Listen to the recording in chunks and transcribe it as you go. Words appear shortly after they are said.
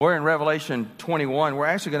We're in Revelation 21. We're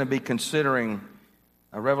actually going to be considering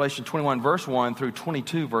Revelation 21, verse 1 through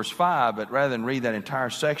 22, verse 5. But rather than read that entire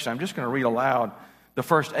section, I'm just going to read aloud the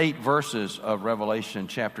first 8 verses of Revelation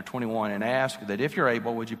chapter 21 and ask that if you're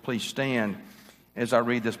able, would you please stand as I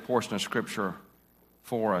read this portion of Scripture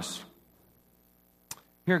for us.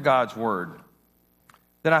 Hear God's word.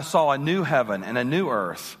 Then I saw a new heaven and a new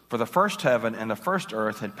earth, for the first heaven and the first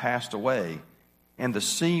earth had passed away, and the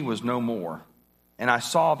sea was no more. And I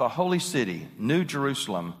saw the holy city, New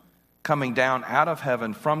Jerusalem, coming down out of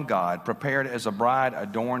heaven from God, prepared as a bride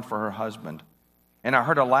adorned for her husband. And I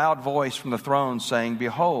heard a loud voice from the throne saying,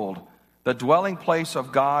 Behold, the dwelling place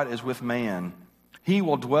of God is with man. He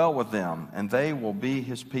will dwell with them, and they will be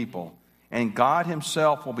his people. And God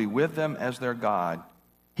himself will be with them as their God.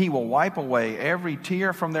 He will wipe away every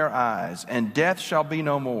tear from their eyes, and death shall be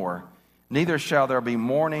no more. Neither shall there be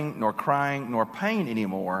mourning, nor crying, nor pain any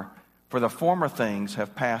more, for the former things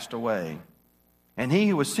have passed away. And he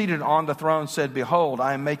who was seated on the throne said, Behold,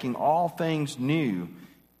 I am making all things new.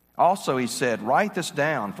 Also he said, Write this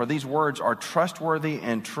down, for these words are trustworthy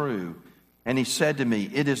and true. And he said to me,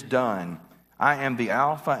 It is done. I am the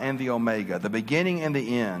Alpha and the Omega, the beginning and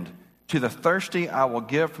the end. To the thirsty I will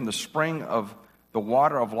give from the spring of the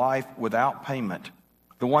water of life without payment.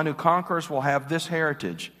 The one who conquers will have this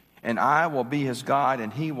heritage, and I will be his God,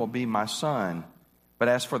 and he will be my son. But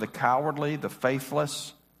as for the cowardly, the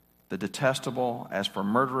faithless, the detestable, as for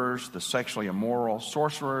murderers, the sexually immoral,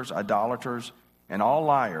 sorcerers, idolaters, and all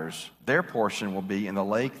liars, their portion will be in the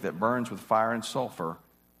lake that burns with fire and sulfur,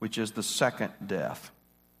 which is the second death.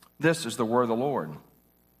 This is the word of the Lord.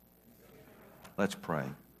 Let's pray.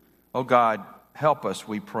 Oh God, help us,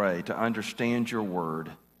 we pray, to understand your word,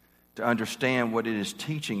 to understand what it is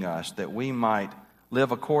teaching us, that we might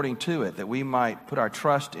live according to it, that we might put our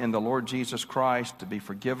trust in the Lord Jesus Christ to be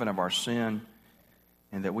forgiven of our sin,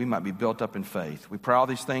 and that we might be built up in faith. We pray all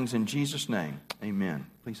these things in Jesus' name. Amen.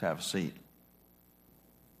 Please have a seat.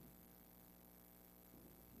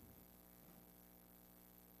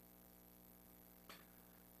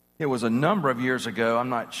 It was a number of years ago, I'm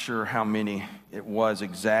not sure how many it was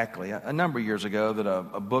exactly, a number of years ago that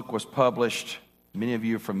a book was published. Many of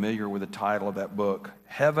you are familiar with the title of that book,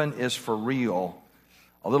 Heaven is for Real,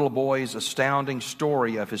 a little boy's astounding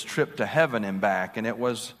story of his trip to heaven and back. And it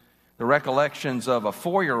was the recollections of a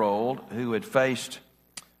 4-year-old who had faced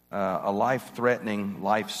a life-threatening,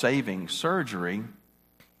 life-saving surgery.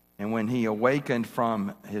 And when he awakened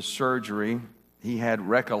from his surgery, he had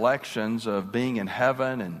recollections of being in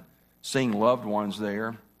heaven and seeing loved ones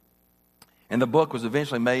there. And the book was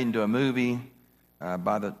eventually made into a movie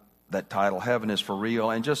by that title, Heaven is for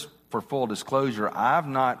Real. And just for full disclosure, I've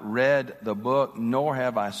not read the book, nor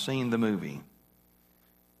have I seen the movie.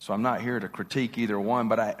 So I'm not here to critique either one,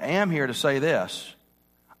 but I am here to say this.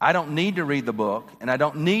 I don't need to read the book, and I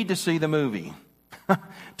don't need to see the movie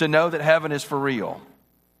to know that heaven is for real.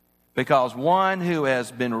 Because one who has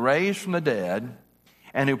been raised from the dead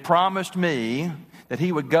and who promised me that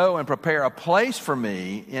he would go and prepare a place for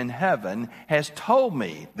me in heaven has told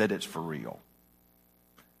me that it's for real.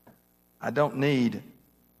 I don't need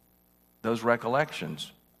those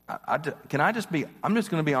recollections. I'm just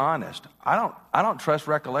going to be honest. I don't trust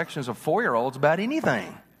recollections of 4-year-olds about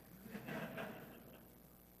anything.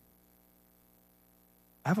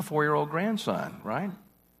 I have a 4-year-old grandson, right?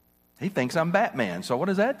 He thinks I'm Batman, so what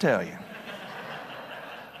does that tell you?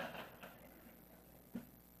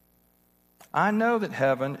 I know that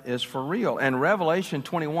heaven is for real, and Revelation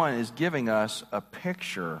 21 is giving us a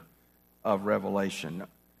picture of Revelation.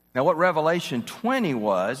 Now, what Revelation 20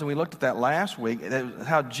 was, and we looked at that last week,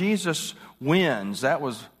 how Jesus wins. That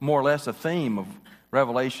was more or less a theme of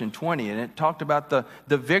Revelation 20, and it talked about the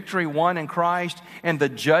victory won in Christ and the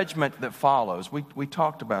judgment that follows. We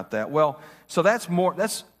talked about that. Well, so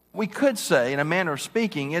we could say, in a manner of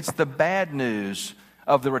speaking, it's the bad news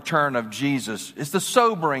of the return of Jesus. It's the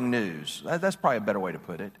sobering news. That's probably a better way to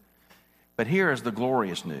put it. But here is the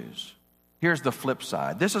glorious news. Here's the flip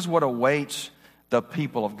side. This is what awaits the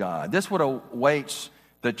people of God. This is what awaits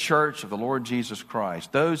the church of the Lord Jesus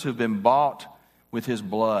Christ. Those who've been bought with his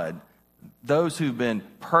blood. Those who've been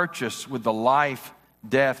purchased with the life,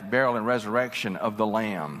 death, burial, and resurrection of the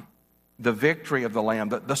Lamb. The victory of the Lamb.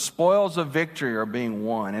 The spoils of victory are being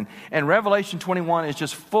won. And Revelation 21 is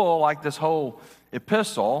just full, like this whole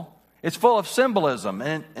epistle, it's full of symbolism.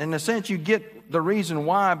 And in a sense, you get the reason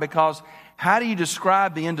why, because how do you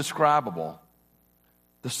describe the indescribable?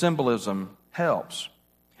 The symbolism helps.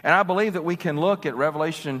 And I believe that we can look at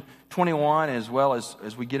Revelation 21 as well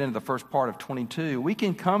as we get into the first part of 22. We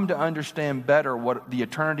can come to understand better what the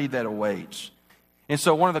eternity that awaits. And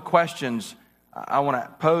so one of the questions I want to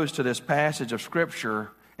pose to this passage of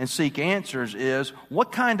Scripture and seek answers is,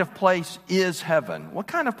 what kind of place is heaven? What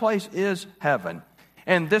kind of place is heaven?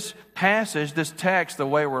 And this passage, this text, the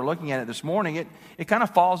way we're looking at it this morning, it kind of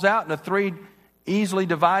falls out into three easily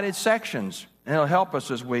divided sections. And it'll help us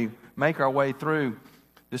as we make our way through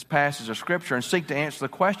this passage of Scripture and seek to answer the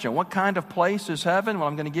question, what kind of place is heaven? Well,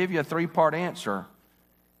 I'm going to give you a three-part answer.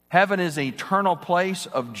 Heaven is an eternal place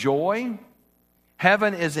of joy.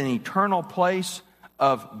 Heaven is an eternal place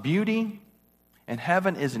of beauty. And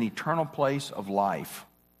heaven is an eternal place of life.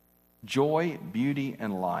 Joy, beauty,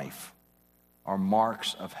 and life are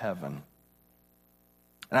marks of heaven.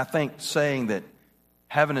 And I think saying that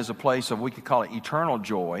heaven is a place of, we could call it eternal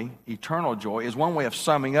joy is one way of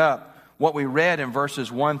summing up what we read in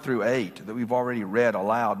verses 1 through 8 that we've already read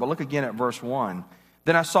aloud. But look again at verse 1.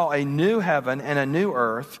 Then I saw a new heaven and a new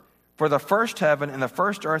earth, for the first heaven and the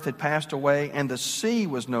first earth had passed away, and the sea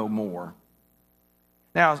was no more.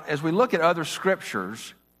 Now, as we look at other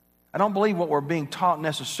scriptures, I don't believe what we're being taught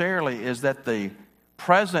necessarily is that the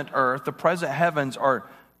present earth, the present heavens are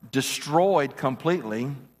destroyed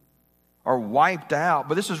completely or wiped out.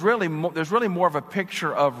 But this is there's really more of a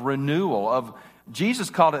picture of renewal, of Jesus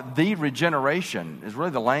called it the regeneration, is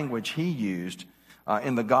really the language he used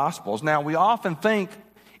in the Gospels. Now, we often think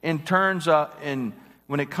in terms of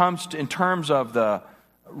the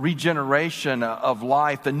regeneration of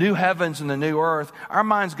life, the new heavens and the new earth, our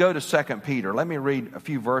minds go to 2 Peter. Let me read a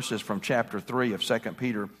few verses from chapter 3 of 2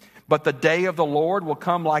 Peter. But the day of the Lord will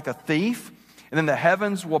come like a thief, and then the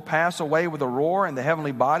heavens will pass away with a roar, and the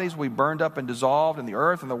heavenly bodies will be burned up and dissolved, and the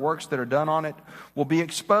earth and the works that are done on it will be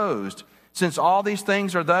exposed. Since all these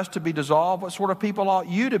things are thus to be dissolved, what sort of people ought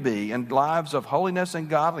you to be in lives of holiness and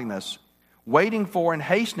godliness, waiting for and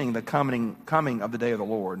hastening the coming of the day of the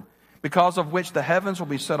Lord, because of which the heavens will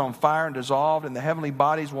be set on fire and dissolved, and the heavenly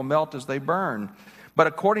bodies will melt as they burn. But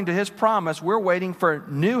according to his promise, we're waiting for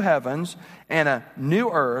new heavens and a new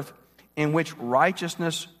earth in which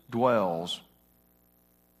righteousness dwells.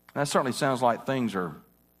 That certainly sounds like things are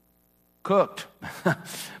cooked.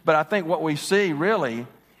 But I think what we see really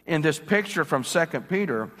in this picture from 2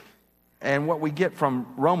 Peter and what we get from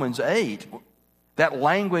Romans 8, that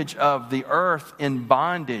language of the earth in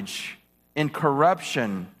bondage, in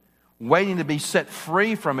corruption, waiting to be set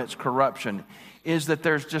free from its corruption, is that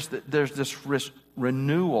there's this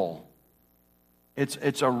renewal.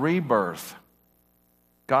 It's a rebirth.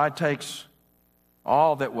 God takes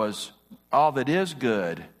all that is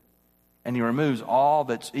good, and he removes all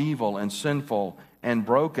that's evil and sinful and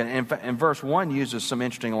broken. And verse 1 uses some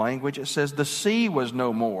interesting language. It says the sea was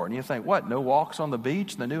no more. And you think, what, no walks on the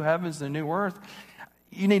beach, the new heavens, the new earth?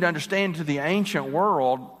 You need to understand, to the ancient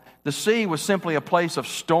world, the sea was simply a place of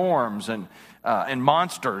storms and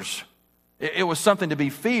monsters. It was something to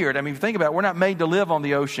be feared. I mean, if you think about it, we're not made to live on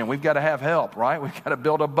the ocean. We've got to have help, right? We've got to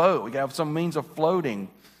build a boat. We've got to have some means of floating.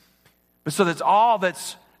 But so that's all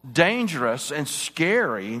that's dangerous and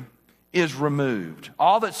scary is removed.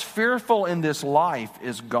 All that's fearful in this life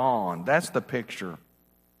is gone. That's the picture.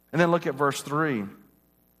 And then look at verse 3.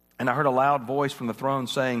 And I heard a loud voice from the throne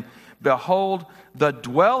saying, behold, the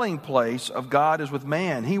dwelling place of God is with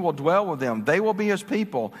man. He will dwell with them. They will be his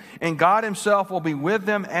people. And God himself will be with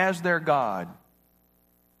them as their God.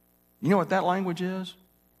 You know what that language is?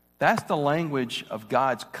 That's the language of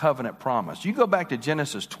God's covenant promise. You go back to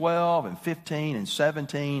Genesis 12 and 15 and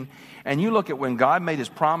 17, and you look at when God made his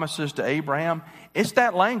promises to Abraham, it's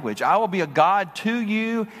that language. I will be a God to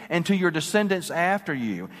you and to your descendants after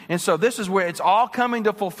you. And so this is where it's all coming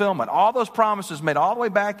to fulfillment. All those promises made all the way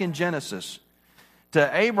back in Genesis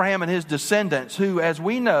to Abraham and his descendants, who, as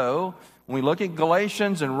we know, when we look at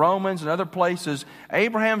Galatians and Romans and other places,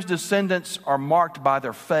 Abraham's descendants are marked by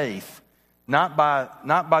their faith. Not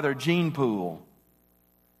by their gene pool.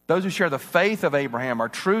 Those who share the faith of Abraham are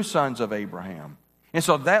true sons of Abraham. And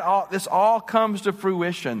so this all comes to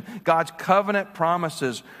fruition. God's covenant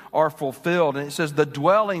promises are fulfilled. And it says the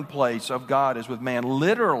dwelling place of God is with man.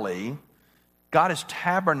 Literally, God is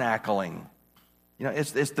tabernacling. You know,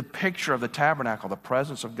 it's the picture of the tabernacle, the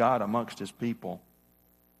presence of God amongst his people.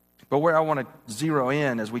 But where I want to zero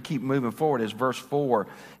in as we keep moving forward is verse 4.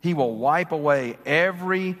 He will wipe away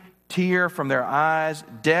every tear from their eyes.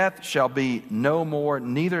 Death shall be no more,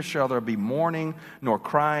 neither shall there be mourning, nor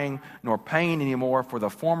crying, nor pain anymore, for the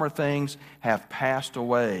former things have passed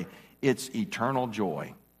away. It's eternal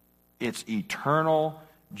joy. It's eternal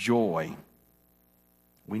joy.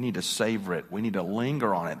 We need to savor it. We need to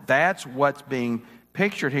linger on it. That's what's being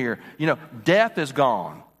pictured here. You know, death is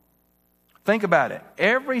gone. Think about it.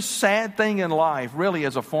 Every sad thing in life really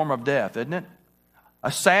is a form of death, isn't it?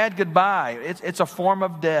 A sad goodbye, it's a form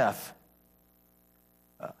of death.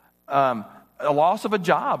 A loss of a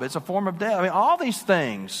job, it's a form of death. I mean, all these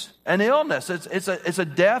things, an illness, it's a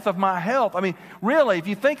death of my health. I mean, really, if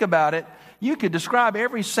you think about it, you could describe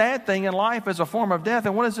every sad thing in life as a form of death.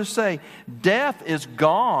 And what does this say? Death is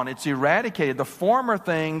gone. It's eradicated. The former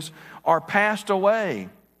things are passed away.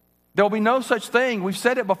 There'll be no such thing. We've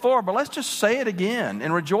said it before, but let's just say it again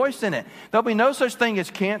and rejoice in it. There'll be no such thing as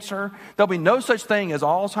cancer. There'll be no such thing as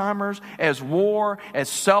Alzheimer's, as war, as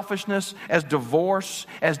selfishness, as divorce,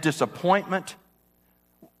 as disappointment.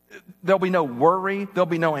 There'll be no worry. There'll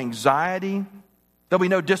be no anxiety. There'll be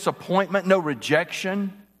no disappointment, no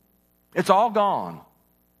rejection. It's all gone.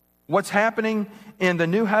 What's happening in the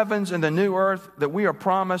new heavens and the new earth that we are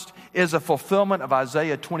promised is a fulfillment of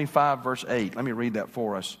Isaiah 25, verse 8. Let me read that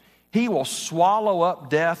for us. He will swallow up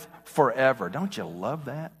death forever. Don't you love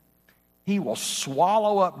that? He will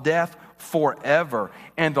swallow up death forever.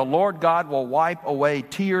 And the Lord God will wipe away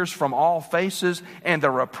tears from all faces, and the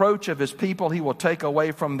reproach of his people he will take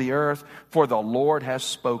away from the earth, for the Lord has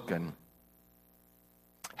spoken.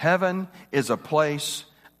 Heaven is a place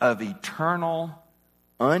of eternal,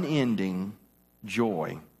 unending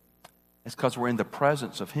joy. It's because we're in the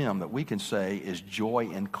presence of him that we can say is joy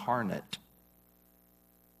incarnate.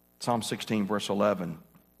 Psalm 16, verse 11.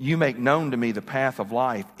 You make known to me the path of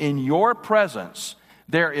life. In your presence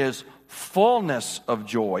there is fullness of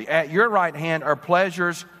joy. At your right hand are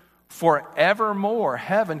pleasures forevermore.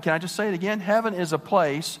 Heaven, can I just say it again? Heaven is a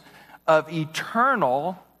place of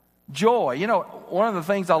eternal joy. You know, one of the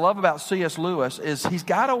things I love about C.S. Lewis is he's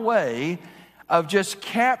got a way of just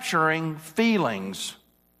capturing feelings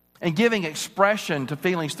and giving expression to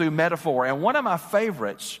feelings through metaphor. And one of my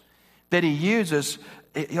favorites that he uses,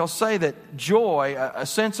 he'll say that joy, a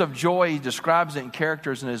sense of joy, he describes it in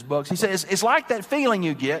characters in his books. He says, it's like that feeling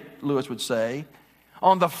you get, Lewis would say,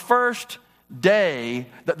 on the first day,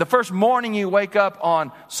 the first morning you wake up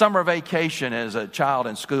on summer vacation as a child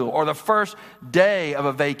in school, or the first day of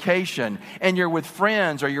a vacation and you're with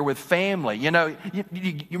friends or you're with family. You know,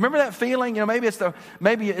 you remember that feeling? You know,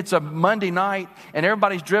 maybe it's a Monday night and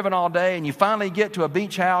everybody's driven all day and you finally get to a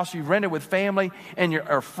beach house you've rented with family and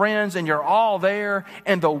your friends and you're all there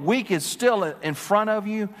and the week is still in front of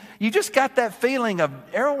you. You just got that feeling of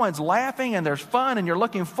everyone's laughing and there's fun and you're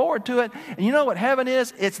looking forward to it. And you know what heaven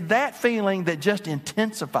is? It's that feeling that just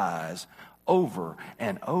intensifies over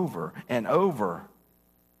and over and over.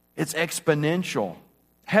 It's exponential.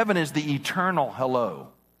 Heaven is the eternal hello.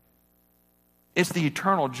 It's the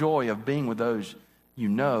eternal joy of being with those you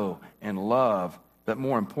know and love, but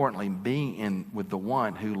more importantly, being with the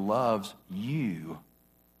one who loves you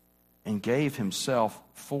and gave himself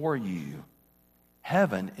for you.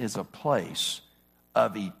 Heaven is a place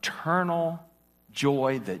of eternal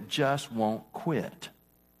joy that just won't quit.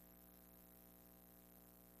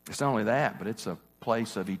 It's not only that, but it's a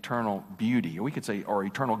place of eternal beauty. Or we could say, or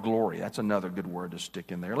eternal glory. That's another good word to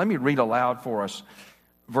stick in there. Let me read aloud for us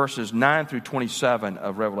verses 9 through 27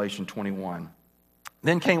 of Revelation 21.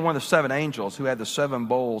 Then came one of the seven angels who had the seven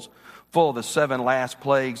bowls full of the seven last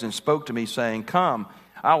plagues and spoke to me, saying, Come,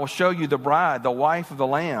 I will show you the bride, the wife of the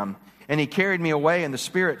Lamb. And he carried me away in the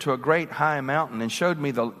Spirit to a great high mountain and showed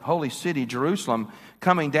me the holy city, Jerusalem,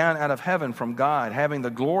 coming down out of heaven from God, having the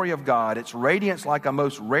glory of God, its radiance like a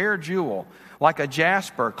most rare jewel, like a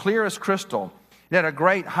jasper, clear as crystal. It had a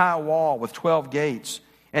great high wall with 12 gates,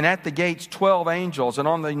 and at the gates 12 angels, and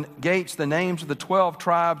on the gates the names of the 12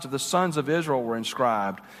 tribes of the sons of Israel were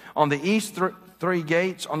inscribed. On the east 3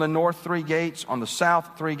 gates, on the north 3 gates, on the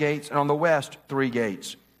south 3 gates, and on the west 3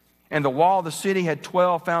 gates. And the wall of the city had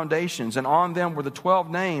 12 foundations, and on them were the 12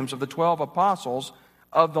 names of the 12 apostles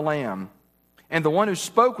of the Lamb. And the one who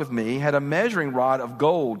spoke with me had a measuring rod of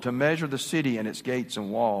gold to measure the city and its gates and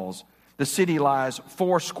walls. The city lies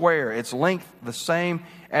 4 square, its length the same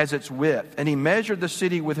as its width. And he measured the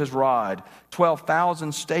city with his rod,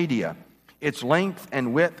 12,000 stadia. Its length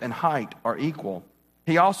and width and height are equal.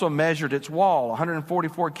 He also measured its wall,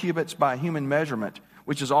 144 cubits by human measurement,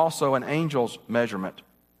 which is also an angel's measurement.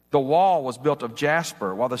 The wall was built of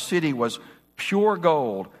jasper, while the city was pure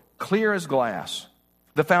gold, clear as glass.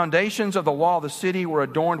 The foundations of the wall of the city were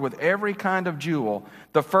adorned with every kind of jewel.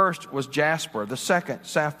 The first was jasper, the second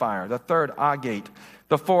sapphire, the third agate,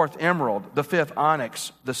 the fourth emerald, the fifth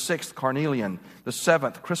onyx, the sixth carnelian, the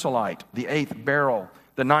seventh chrysolite, the eighth beryl,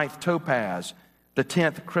 the ninth topaz, the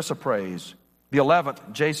 10th chrysoprase, the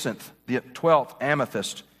 11th jacinth, the 12th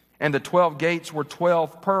amethyst. And the 12 gates were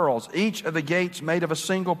 12 pearls, each of the gates made of a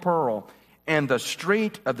single pearl. And the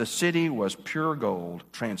street of the city was pure gold,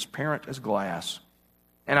 transparent as glass.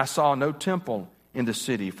 And I saw no temple in the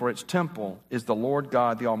city, for its temple is the Lord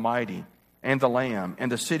God the Almighty, and the Lamb,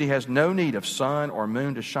 and the city has no need of sun or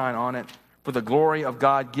moon to shine on it, for the glory of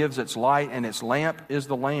God gives its light, and its lamp is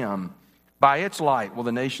the Lamb. By its light will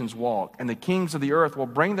the nations walk, and the kings of the earth will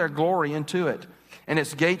bring their glory into it. And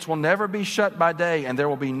its gates will never be shut by day, and there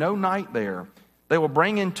will be no night there. They will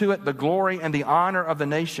bring into it the glory and the honor of the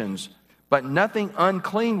nations, but nothing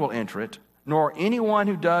unclean will enter it, nor anyone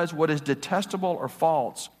who does what is detestable or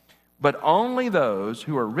false, but only those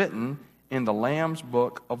who are written in the Lamb's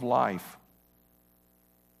book of life.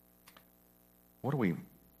 What are we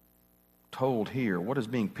told here? What is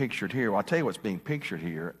being pictured here? Well, I'll tell you what's being pictured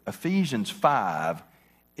here. Ephesians 5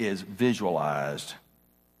 is visualized.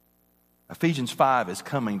 Ephesians 5 is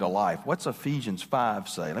coming to life. What's Ephesians 5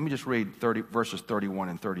 say? Let me just read verses 31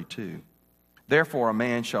 and 32. Therefore, a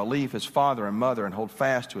man shall leave his father and mother and hold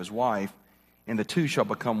fast to his wife, and the two shall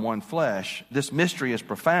become one flesh. This mystery is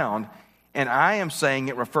profound, and I am saying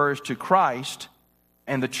it refers to Christ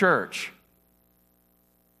and the church.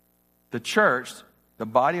 The church, the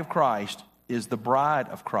body of Christ, is the bride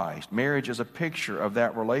of Christ. Marriage is a picture of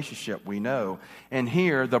that relationship, we know. And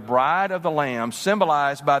here, the bride of the Lamb,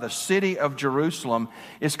 symbolized by the city of Jerusalem,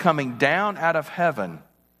 is coming down out of heaven.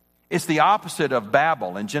 It's the opposite of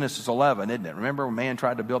Babel in Genesis 11, isn't it? Remember when man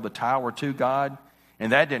tried to build the tower to God,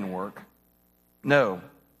 and that didn't work? No.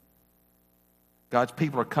 God's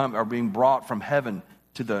people are being brought from heaven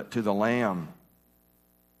to the Lamb.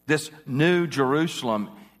 This new Jerusalem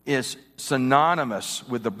is synonymous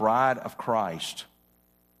with the bride of Christ.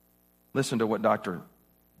 Listen to what Dr.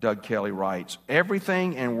 Doug Kelly writes.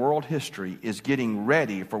 Everything in world history is getting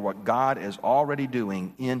ready for what God is already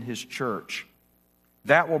doing in His church.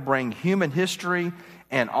 That will bring human history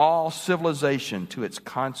and all civilization to its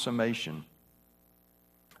consummation.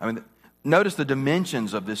 I mean, notice the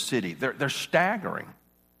dimensions of this city. They're staggering.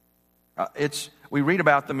 We read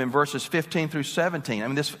about them in verses 15 through 17. I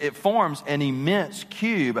mean, it forms an immense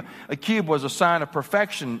cube. A cube was a sign of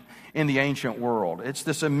perfection in the ancient world. It's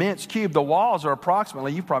this immense cube. The walls are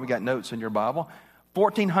approximately, you've probably got notes in your Bible,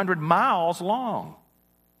 1,400 miles long.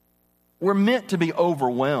 We're meant to be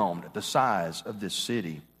overwhelmed at the size of this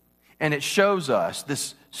city. And it shows us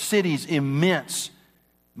this city's immense,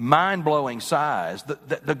 mind-blowing size,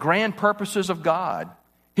 the grand purposes of God.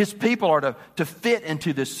 His people are to fit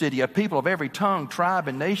into this city, a people of every tongue, tribe,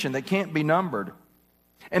 and nation that can't be numbered.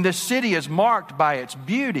 And this city is marked by its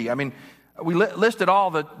beauty. I mean, we listed all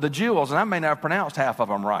the jewels, and I may not have pronounced half of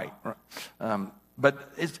them right. But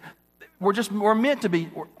we're meant to be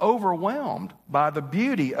overwhelmed by the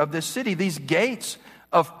beauty of this city. These gates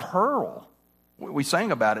of pearl. We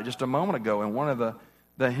sang about it just a moment ago in one of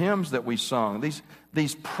the hymns that we sung.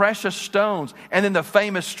 These precious stones, and then the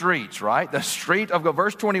famous streets, right? The street of gold.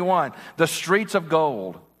 Verse 21, the streets of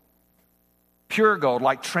gold. Pure gold,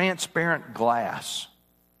 like transparent glass.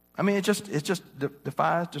 I mean, it just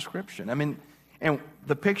defies description. I mean, and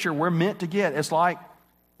the picture we're meant to get, it's like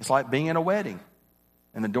being in a wedding.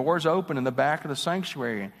 And the doors open in the back of the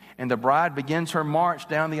sanctuary, and the bride begins her march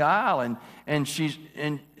down the aisle, and she's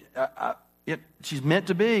meant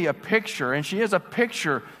to be a picture, and she is a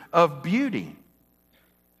picture of beauty.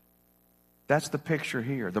 That's the picture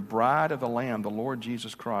here, the bride of the Lamb, the Lord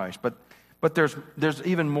Jesus Christ. But there's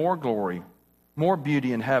even more glory, more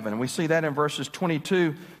beauty in heaven. And we see that in verses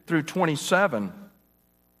 22 through 27,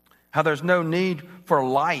 how there's no need for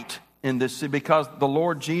light in this city because the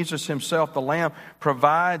Lord Jesus Himself, the Lamb,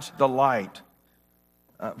 provides the light.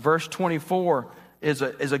 Verse 24 is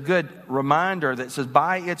a good reminder that says,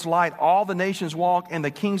 by its light all the nations walk, and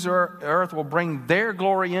the kings of earth will bring their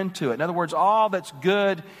glory into it. In other words, all that's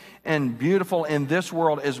good and beautiful in this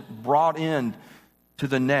world is brought in to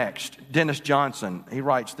the next. Dennis Johnson, he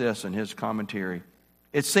writes this in his commentary.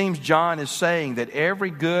 It seems John is saying that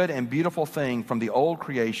every good and beautiful thing from the old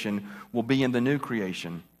creation will be in the new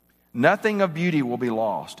creation. Nothing of beauty will be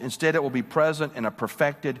lost. Instead, it will be present in a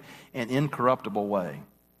perfected and incorruptible way.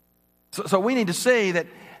 So we need to see that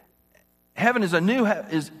heaven is the new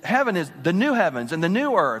heavens and the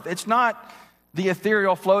new earth. It's not the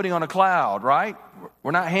ethereal floating on a cloud, right?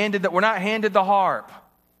 We're not handed the harp.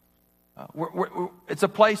 It's a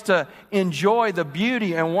place to enjoy the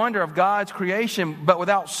beauty and wonder of God's creation, but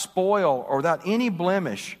without spoil or without any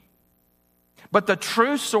blemish. But the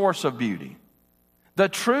true source of beauty, the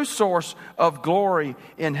true source of glory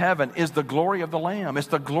in heaven is the glory of the Lamb. It's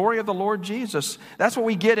the glory of the Lord Jesus. That's what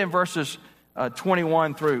we get in verses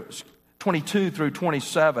 22 through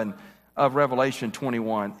 27 of Revelation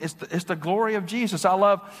 21. It's the glory of Jesus. I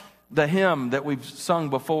love the hymn that we've sung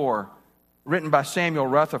before, written by Samuel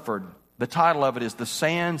Rutherford. The title of it is "The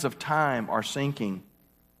Sands of Time Are Sinking."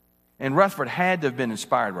 And Rutherford had to have been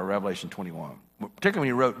inspired by Revelation 21. particularly when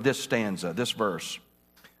he wrote this stanza, this verse.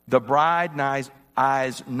 The bride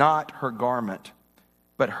eyes not her garment,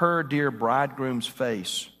 but her dear bridegroom's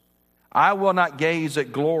face. I will not gaze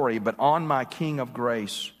at glory, but on my King of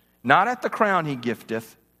grace. Not at the crown he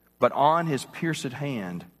gifteth, but on his pierced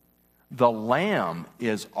hand. The Lamb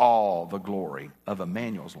is all the glory of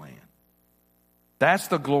Emmanuel's land. That's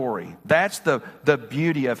the glory. That's the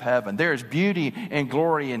beauty of heaven. There is beauty and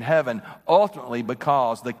glory in heaven, ultimately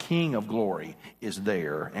because the King of glory is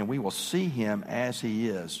there, and we will see him as he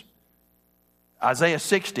is. Isaiah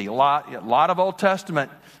 60, a lot of Old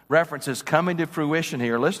Testament references coming to fruition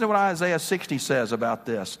here. Listen to what Isaiah 60 says about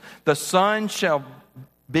this. The sun shall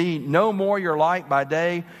be no more your light by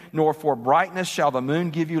day, nor for brightness shall the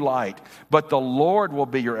moon give you light. But the Lord will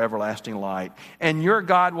be your everlasting light, and your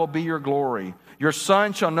God will be your glory. Your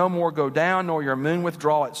sun shall no more go down, nor your moon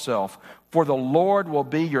withdraw itself. For the Lord will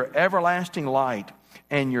be your everlasting light,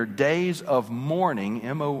 and your days of mourning,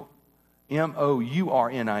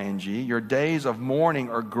 M-O-U-R-N-I-N-G, your days of mourning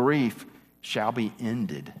or grief shall be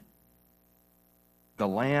ended. The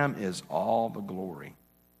Lamb is all the glory.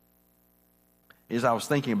 As I was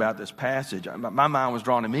thinking about this passage, my mind was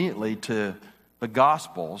drawn immediately to the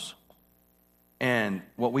Gospels and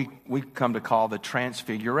what we come to call the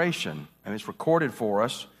Transfiguration. And it's recorded for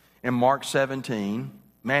us in Matthew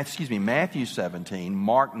 17,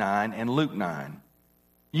 Mark 9, and Luke 9.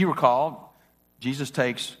 You recall, Jesus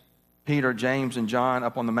takes Peter, James, and John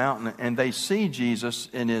up on the mountain, and they see Jesus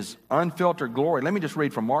in his unfiltered glory. Let me just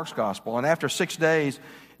read from Mark's Gospel. And after 6 days,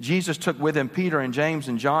 Jesus took with him Peter and James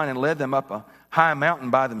and John and led them up a high mountain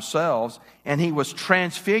by themselves, and he was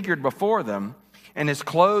transfigured before them, and his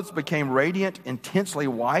clothes became radiant, intensely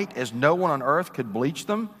white, as no one on earth could bleach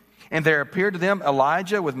them. And there appeared to them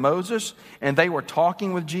Elijah with Moses, and they were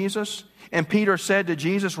talking with Jesus. And Peter said to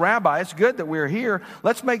Jesus, Rabbi, it's good that we're here.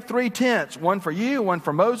 Let's make 3 tents, one for you, one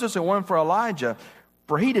for Moses, and one for Elijah.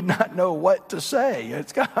 For he did not know what to say.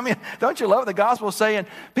 Don't you love the gospel saying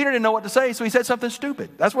Peter didn't know what to say, so he said something stupid.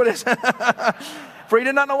 That's what it is. For he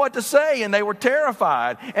did not know what to say, and they were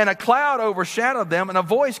terrified. And a cloud overshadowed them, and a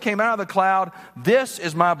voice came out of the cloud, This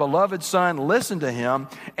is my beloved Son, listen to him.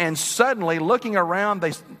 And suddenly, looking around,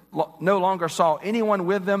 they no longer saw anyone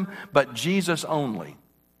with them but Jesus only.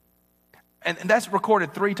 And that's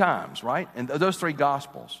recorded 3 times, right? In those 3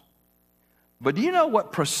 Gospels. But do you know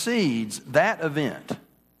what precedes that event?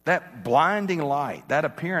 That blinding light, that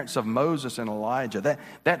appearance of Moses and Elijah,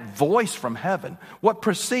 that voice from heaven. What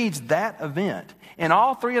precedes that event in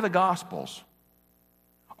all 3 of the Gospels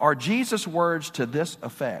are Jesus' words to this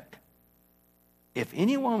effect. If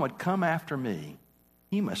anyone would come after me,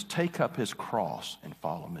 he must take up his cross and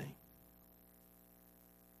follow me.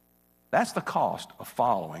 That's the cost of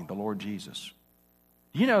following the Lord Jesus.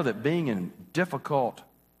 You know that being in difficult,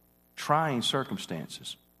 trying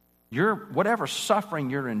circumstances, whatever suffering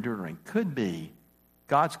you're enduring could be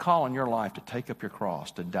God's call in your life to take up your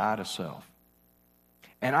cross, to die to self.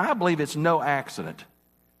 And I believe it's no accident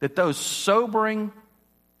that those sobering,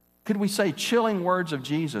 could we say chilling words of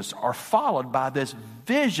Jesus are followed by this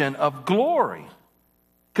vision of glory.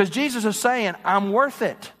 Because Jesus is saying, I'm worth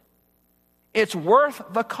it. It's worth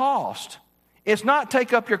the cost. It's not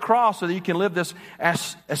take up your cross so that you can live this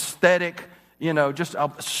aesthetic, just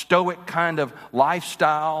a stoic kind of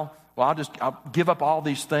lifestyle. Well, I'll give up all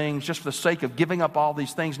these things just for the sake of giving up all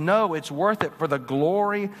these things. No, it's worth it for the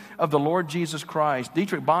glory of the Lord Jesus Christ.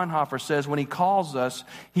 Dietrich Bonhoeffer says when he calls us,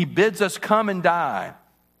 he bids us come and die.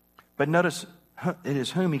 But notice, it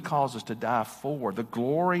is whom he calls us to die for. The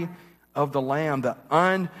glory of the Lamb, the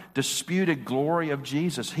undisputed glory of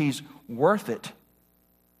Jesus. He's worth it.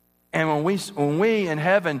 And when we in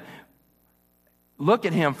heaven look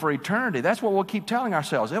at him for eternity, that's what we'll keep telling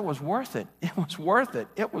ourselves. It was worth it. It was worth it.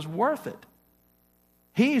 It was worth it.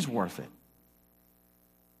 He's worth it.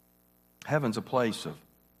 Heaven's a place of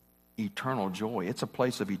eternal joy. It's a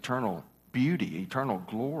place of eternal beauty, eternal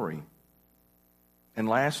glory. And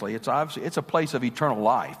lastly, it's a place of eternal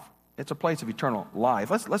life. It's a place of eternal life.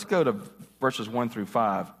 Let's go to verses 1 through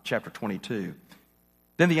 5, chapter 22.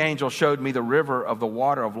 Then the angel showed me the river of the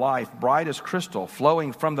water of life, bright as crystal,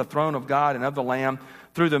 flowing from the throne of God and of the Lamb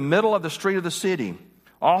through the middle of the street of the city.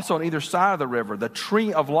 Also on either side of the river, the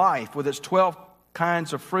tree of life with its 12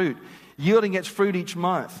 kinds of fruit, yielding its fruit each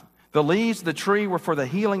month. The leaves of the tree were for the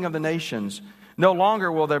healing of the nations. No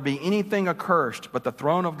longer will there be anything accursed, but the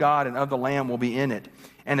throne of God and of the Lamb will be in it,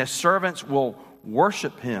 and his servants will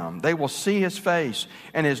worship him. They will see his face,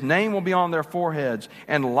 and his name will be on their foreheads,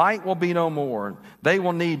 and light will be no more. They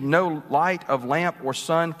will need no light of lamp or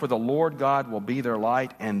sun, for the Lord God will be their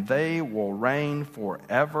light, and they will reign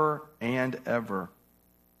forever and ever.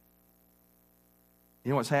 You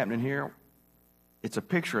know what's happening here? It's a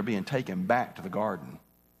picture of being taken back to the garden.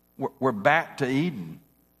 We're back to Eden,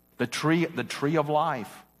 the tree of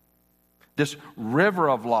life, this river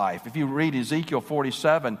of life. If you read Ezekiel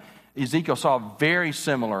 47, Ezekiel saw a very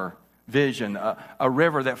similar vision, a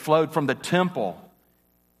river that flowed from the temple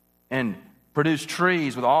and produced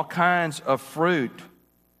trees with all kinds of fruit.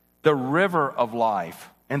 The river of life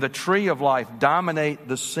and the tree of life dominate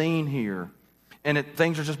the scene here. And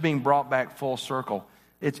things are just being brought back full circle.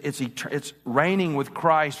 It's reigning with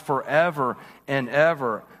Christ forever and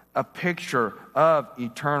ever, a picture of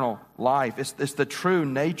eternal life. It's the true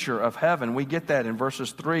nature of heaven. We get that in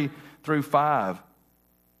verses 3 through 5.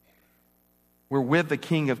 We're with the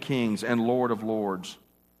King of Kings and Lord of Lords.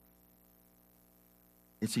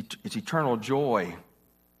 It's eternal joy.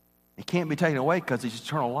 It can't be taken away because it's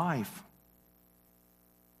eternal life.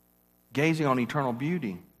 Gazing on eternal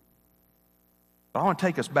beauty. But I want to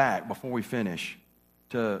take us back before we finish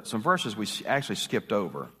to some verses we actually skipped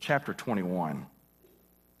over. Chapter 21.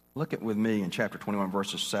 Look at with me in chapter 21,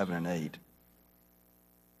 verses 7 and 8.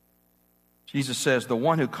 Jesus says, "The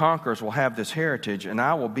one who conquers will have this heritage, and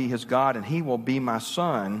I will be his God, and he will be my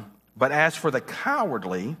son. But as for the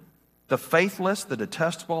cowardly, the faithless, the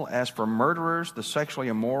detestable, as for murderers, the sexually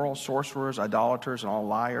immoral, sorcerers, idolaters, and all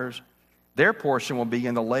liars, their portion will be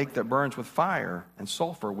in the lake that burns with fire and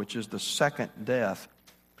sulfur, which is the second death."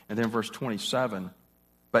 And then verse 27,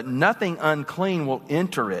 "But nothing unclean will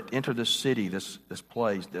enter this city, this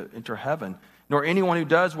place, enter heaven, nor anyone who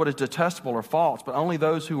does what is detestable or false, but only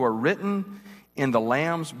those who are written in the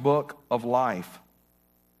Lamb's book of life."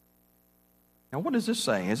 Now, what is this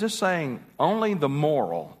saying? Is this saying only the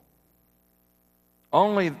moral,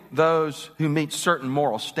 only those who meet certain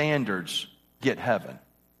moral standards get heaven?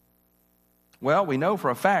 Well, we know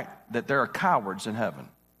for a fact that there are cowards in heaven.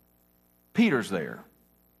 Peter's there.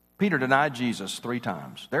 Peter denied Jesus 3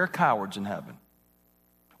 times. There are cowards in heaven.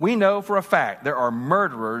 We know for a fact there are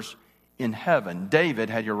murderers in heaven.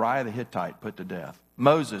 David had Uriah the Hittite put to death.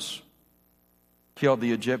 Moses killed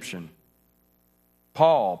the Egyptian.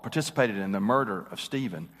 Paul participated in the murder of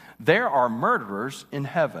Stephen. There are murderers in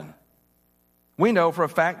heaven. We know for a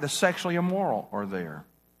fact the sexually immoral are there.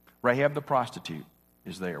 Rahab the prostitute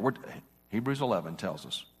is there. Hebrews 11 tells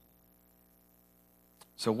us.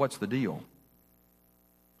 So what's the deal?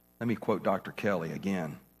 Let me quote Dr. Kelly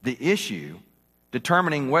again. "The issue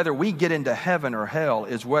determining whether we get into heaven or hell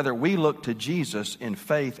is whether we look to Jesus in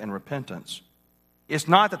faith and repentance. It's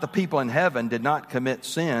not that the people in heaven did not commit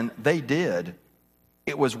sin. They did.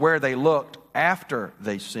 It was where they looked after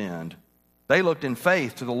they sinned. They looked in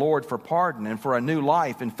faith to the Lord for pardon and for a new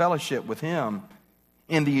life in fellowship with Him.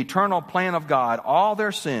 In the eternal plan of God, all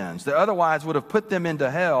their sins that otherwise would have put them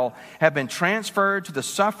into hell have been transferred to the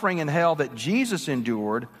suffering and hell that Jesus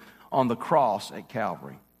endured on the cross at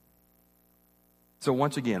Calvary." So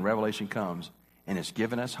once again, Revelation comes and it's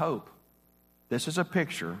given us hope. This is a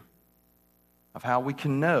picture of how we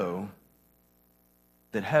can know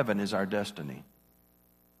that heaven is our destiny,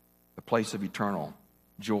 the place of eternal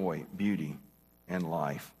joy, beauty, and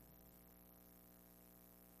life.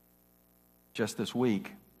 Just this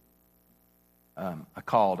week, I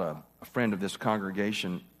called a friend of this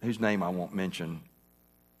congregation, whose name I won't mention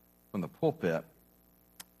from the pulpit,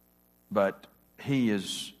 but he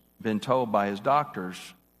has been told by his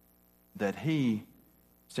doctors that he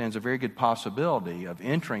stands a very good possibility of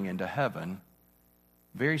entering into heaven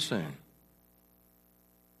very soon.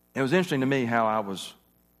 It was interesting to me how I was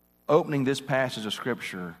opening this passage of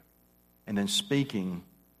Scripture and then speaking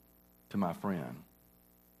to my friend.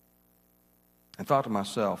 I thought to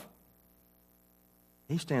myself,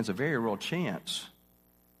 he stands a very real chance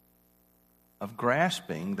of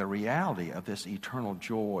grasping the reality of this eternal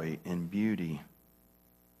joy and beauty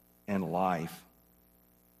and life.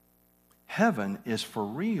 Heaven is for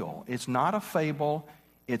real. It's not a fable.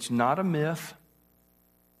 It's not a myth.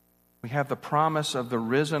 We have the promise of the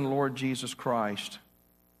risen Lord Jesus Christ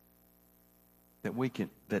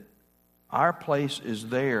that our place is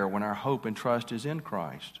there when our hope and trust is in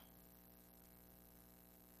Christ.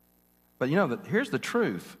 But here's the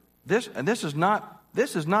truth. This is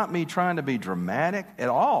not me trying to be dramatic at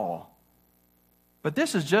all. But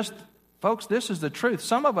this is just, folks, this is the truth.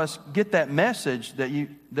 Some of us get that message that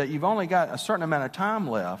you've only got a certain amount of time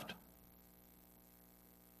left.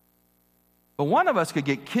 But one of us could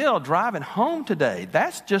get killed driving home today.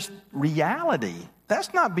 That's just reality.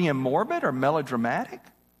 That's not being morbid or melodramatic.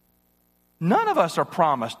 None of us are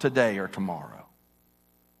promised today or tomorrow.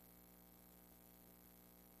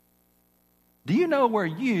 Do you know where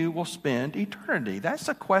you will spend eternity? That's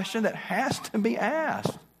a question that has to be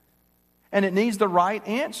asked. And it needs the right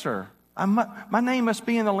answer. My name must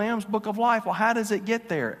be in the Lamb's Book of Life. Well, how does it get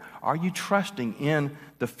there? Are you trusting in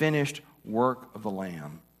the finished work of the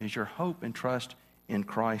Lamb? Is your hope and trust in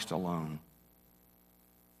Christ alone?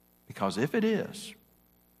 Because if it is,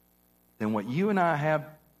 then what you and I have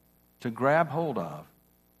to grab hold of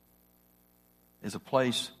is a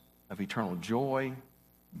place of eternal joy,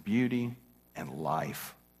 beauty, and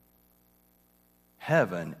life.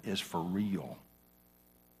 Heaven is for real.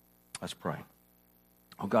 Let's pray.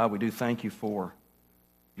 Oh God, we do thank you for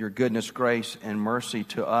your goodness, grace, and mercy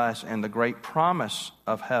to us and the great promise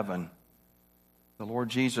of heaven. The Lord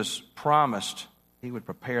Jesus promised he would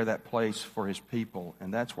prepare that place for his people,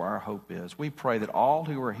 and that's where our hope is. We pray that all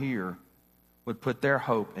who are here would put their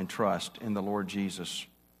hope and trust in the Lord Jesus,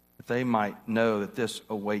 that they might know that this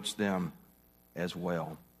awaits them as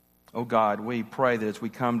well. Oh God, we pray that as we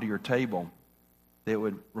come to your table, that it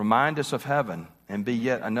would remind us of heaven and be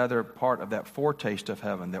yet another part of that foretaste of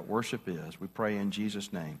heaven that worship is. We pray in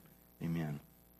Jesus' name. Amen.